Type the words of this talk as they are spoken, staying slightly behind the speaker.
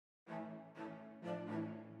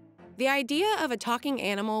The idea of a talking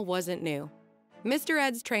animal wasn't new. Mr.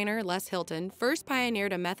 Ed's trainer, Les Hilton, first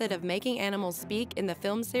pioneered a method of making animals speak in the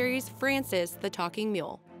film series Francis the Talking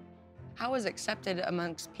Mule. How was it accepted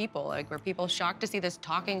amongst people? Like, were people shocked to see this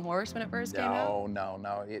talking horse when it first came out?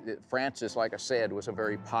 No. Francis, like I said, was a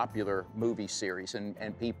very popular movie series,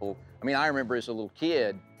 and people, I mean, I remember as a little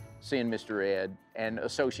kid seeing Mr. Ed and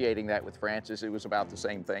associating that with Francis. It was about the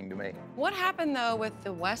same thing to me. What happened, though, with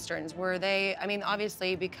the Westerns? Were they, I mean,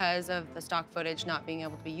 obviously, because of the stock footage not being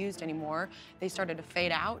able to be used anymore, they started to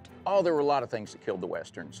fade out? Oh, there were a lot of things that killed the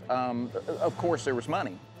Westerns. Of course, there was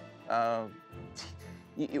money.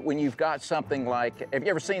 When you've got something like, have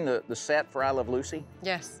you ever seen the set for I Love Lucy?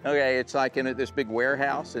 Yes. Okay, it's like in this big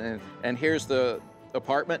warehouse, and here's the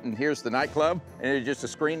apartment, and here's the nightclub, and there's just a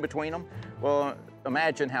screen between them. Well,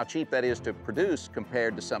 imagine how cheap that is to produce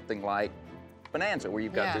compared to something like Bonanza, where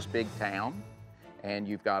you've got this big town, and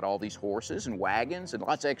you've got all these horses and wagons and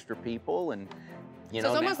lots of extra people, and you know.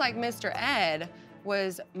 So it's almost like Mr. Ed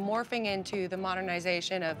was morphing into the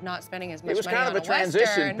modernization of not spending as much money on a Western. It was kind of a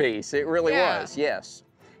transition piece. It really was, yes.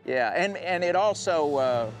 Yeah, and it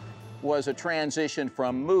also was a transition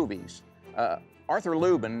from movies. Arthur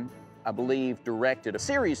Lubin, I believe, directed a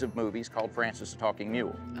series of movies called Francis the Talking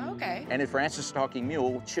Mule. Okay. And in Francis the Talking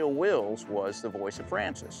Mule, Chill Wills was the voice of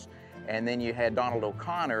Francis. And then you had Donald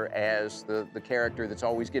O'Connor as the character that's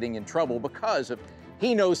always getting in trouble because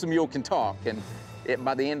he knows the mule can talk. And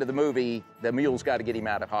by the end of the movie, the mule's got to get him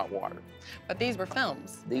out of hot water. But these were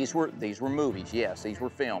films. These were movies, yes, these were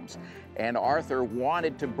films. And Arthur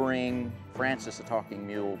wanted to bring Francis the Talking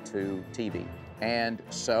Mule to TV. And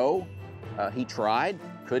so he tried,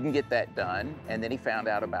 couldn't get that done, and then he found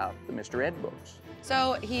out about the Mr. Ed books.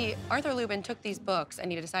 So Arthur Lubin took these books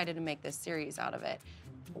and he decided to make this series out of it.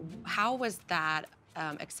 How was that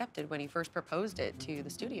accepted when he first proposed it to the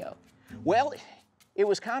studio? Well, it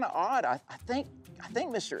was kind of odd. I think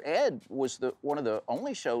Mr. Ed was one of the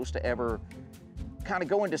only shows to ever kind of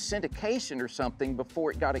go into syndication or something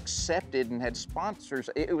before it got accepted and had sponsors.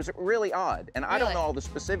 It was really odd, and I don't know all the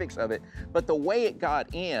specifics of it, but the way it got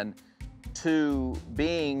in to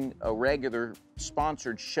being a regular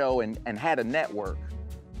sponsored show and had a network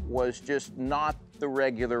was just not the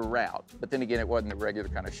regular route. But then again, it wasn't a regular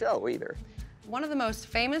kind of show either. One of the most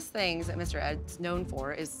famous things that Mr. Ed's known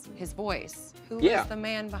for is his voice. Who is the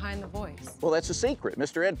man behind the voice? Well, that's a secret.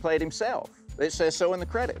 Mr. Ed played himself. It says so in the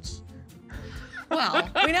credits. Well,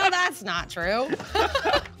 we know that's not true.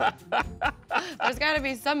 There's got to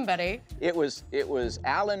be somebody. It was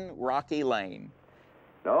Alan Rocky Lane.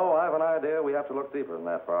 No, I have an idea. We have to look deeper than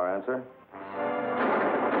that for our answer.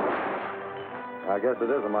 I guess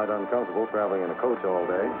it is a mite uncomfortable traveling in a coach all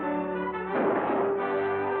day.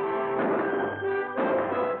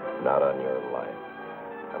 Not on your life.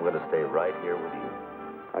 I'm going to stay right here with you.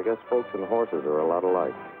 I guess folks and horses are a lot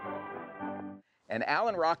alike. And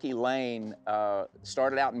Alan Rocky Lane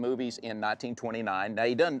started out in movies in 1929. Now,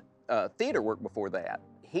 he'd done theater work before that.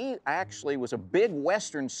 He actually was a big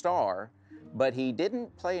Western star, but he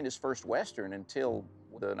didn't play in his first Western until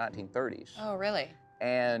the 1930s. Oh, really?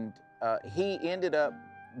 And he ended up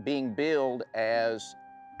being billed as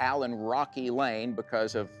Alan Rocky Lane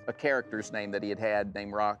because of a character's name that he had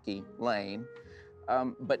named Rocky Lane.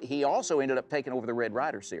 But he also ended up taking over the Red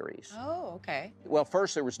Ryder series. Oh, okay. Well,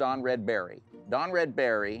 first there was Don Red Berry. Don Red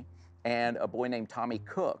Berry and a boy named Tommy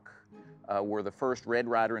Cook were the first Red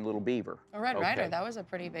Ryder and Little Beaver. Oh, Red Ryder, that was a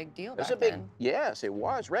pretty big deal back then. Yes, it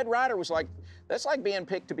was. Red Ryder was that's like being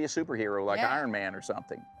picked to be a superhero like Iron Man or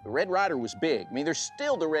something. The Red Ryder was big. I mean, there's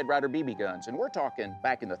still the Red Ryder BB guns, and we're talking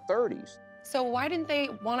back in the 30s. So why didn't they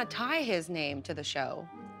want to tie his name to the show?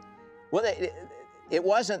 Well, it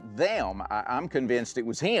wasn't them. I'm convinced it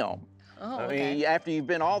was him. Oh, okay. I mean, after you've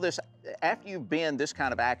been this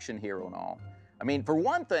kind of action hero and all. I mean, for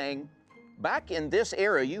one thing, back in this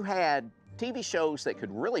era, you had TV shows that could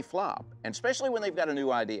really flop, and especially when they've got a new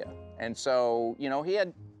idea. And so, he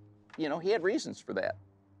had reasons for that.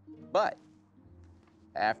 But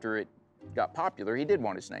after it got popular, he did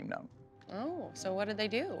want his name known. Oh, so what did they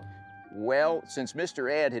do? Well, since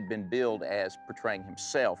Mr. Ed had been billed as portraying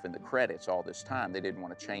himself in the credits all this time, they didn't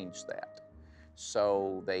want to change that.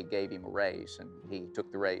 So they gave him a raise, and he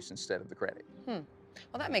took the raise instead of the credit. Well,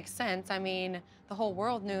 that makes sense. I mean, the whole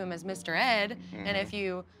world knew him as Mr. Ed, and if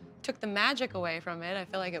you took the magic away from it, I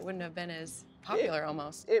feel like it wouldn't have been as popular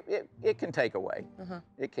almost. It can take away.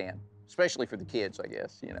 It can, especially for the kids, I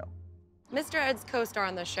guess, Mr. Ed's co-star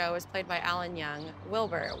on the show is played by Alan Young,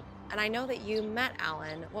 Wilbur. And I know that you met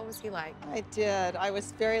Alan. What was he like? I did. I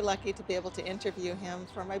was very lucky to be able to interview him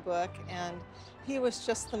for my book, and he was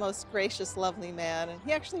just the most gracious, lovely man. And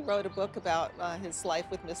he actually wrote a book about his life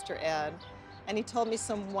with Mr. Ed, and he told me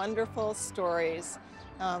some wonderful stories.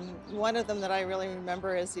 One of them that I really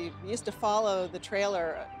remember is he used to follow the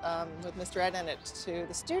trailer with Mr. Ed in it to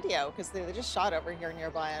the studio, because they just shot over here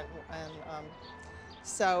nearby, and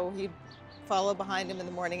so he'd follow behind him in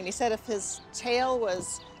the morning. And he said if his tail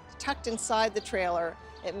was tucked inside the trailer,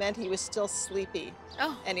 it meant he was still sleepy.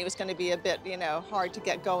 Oh. And he was going to be a bit, hard to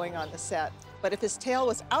get going on the set. But if his tail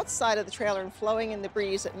was outside of the trailer and flowing in the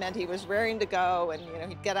breeze, it meant he was raring to go, and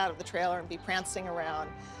he'd get out of the trailer and be prancing around.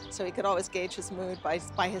 So he could always gauge his mood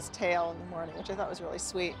by his tail in the morning, which I thought was really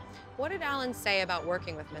sweet. What did Alan say about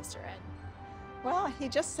working with Mr. Ed? Well, he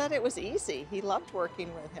just said it was easy. He loved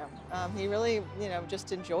working with him. He really,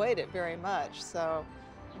 just enjoyed it very much. So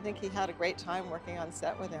I think he had a great time working on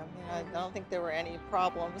set with him. I don't think there were any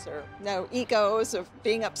problems or no egos of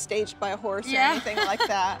being upstaged by a horse or anything like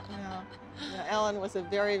that. Alan was a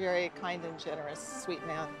very, very kind and generous, sweet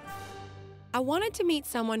man. I wanted to meet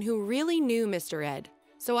someone who really knew Mr. Ed,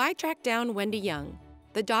 so I tracked down Wendy Young,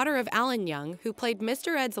 the daughter of Alan Young, who played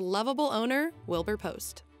Mr. Ed's lovable owner, Wilbur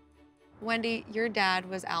Post. Wendy, your dad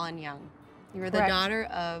was Alan Young. You were the daughter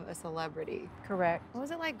of a celebrity. Correct. What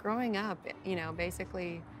was it like growing up,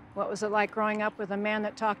 basically? What was it like growing up with a man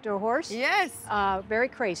that talked to a horse? Yes. Very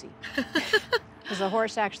crazy. Because the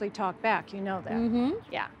horse actually talked back, you know that. Mm-hmm.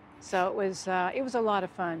 Yeah. So it was a lot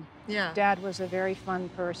of fun. Yeah. Dad was a very fun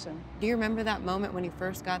person. Do you remember that moment when you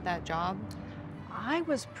first got that job? I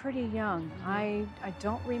was pretty young. I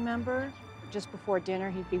don't remember. Just before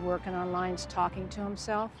dinner, he'd be working on lines talking to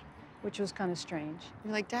himself, which was kind of strange.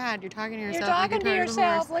 You're like, Dad, you're talking to yourself. You're talking like to you're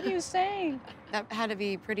yourself. What are you saying? That had to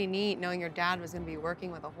be pretty neat, knowing your dad was going to be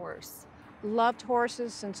working with a horse. Loved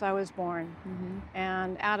horses since I was born. Mm-hmm.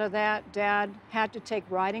 And out of that, Dad had to take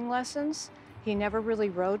riding lessons. He never really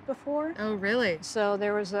rode before. Oh, really? So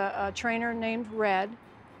there was a trainer named Red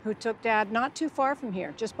who took Dad not too far from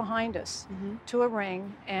here, just behind us, to a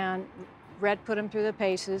ring, and Red put him through the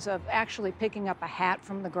paces of actually picking up a hat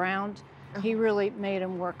from the ground. He really made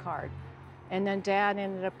him work hard. And then Dad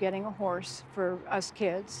ended up getting a horse for us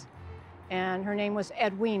kids, and her name was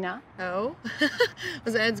Edwina. Oh?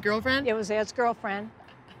 Was it Ed's girlfriend? It was Ed's girlfriend,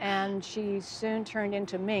 and she soon turned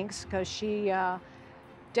into Minx because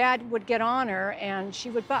Dad would get on her and she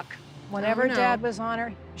would buck. Whenever Dad was on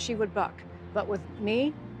her, she would buck. But with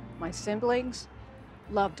me, my siblings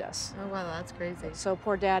loved us. Oh, wow, that's crazy. So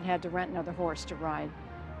poor Dad had to rent another horse to ride,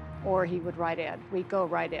 or he would ride Ed. We'd go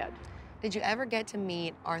ride Ed. Did you ever get to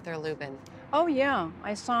meet Arthur Lubin? Oh, yeah.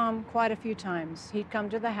 I saw him quite a few times. He'd come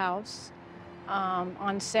to the house.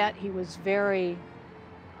 On set, he was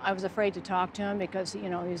I was afraid to talk to him because, he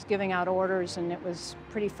was giving out orders and it was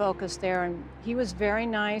pretty focused there. And he was very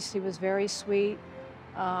nice. He was very sweet.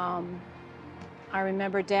 I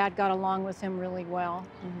remember Dad got along with him really well.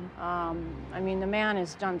 I mean, the man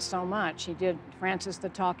has done so much. He did Francis the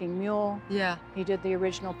Talking Mule. Yeah. He did the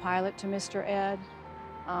original pilot to Mr. Ed.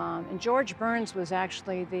 And George Burns was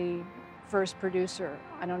actually the first producer.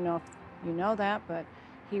 I don't know if you know that, but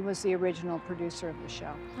he was the original producer of the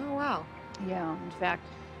show. Oh, wow. Yeah, in fact,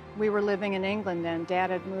 we were living in England then. Dad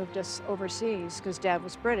had moved us overseas because Dad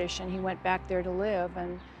was British, and he went back there to live.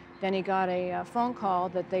 And then he got a phone call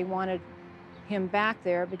that they wanted him back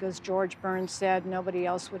there because George Burns said nobody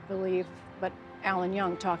else would believe but Alan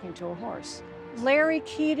Young talking to a horse. Larry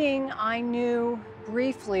Keating, I knew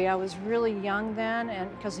briefly. I was really young then, and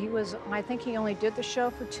because I think he only did the show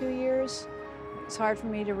for 2 years. It's hard for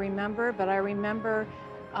me to remember, but I remember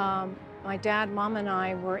my dad, Mom, and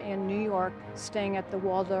I were in New York staying at the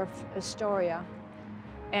Waldorf Astoria,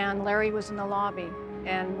 and Larry was in the lobby,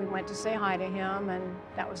 and we went to say hi to him, and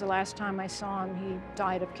that was the last time I saw him. He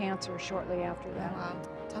died of cancer shortly after that. Wow.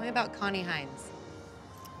 Tell me about Connie Hines.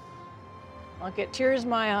 I'll get tears in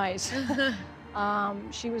my eyes.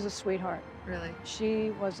 She was a sweetheart. Really?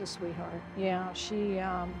 She was a sweetheart. Yeah,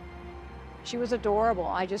 she was adorable.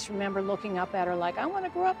 I just remember looking up at her like, I want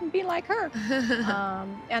to grow up and be like her.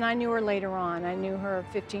 And I knew her later on. I knew her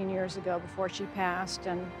 15 years ago before she passed,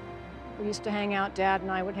 and we used to hang out. Dad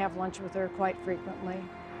and I would have lunch with her quite frequently.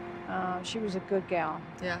 She was a good gal.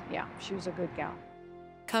 Yeah? Yeah, she was a good gal.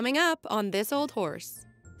 Coming up on This Old Horse.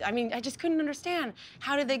 I mean, I just couldn't understand.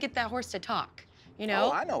 How did they get that horse to talk?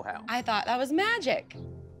 Oh, I know how. I thought that was magic.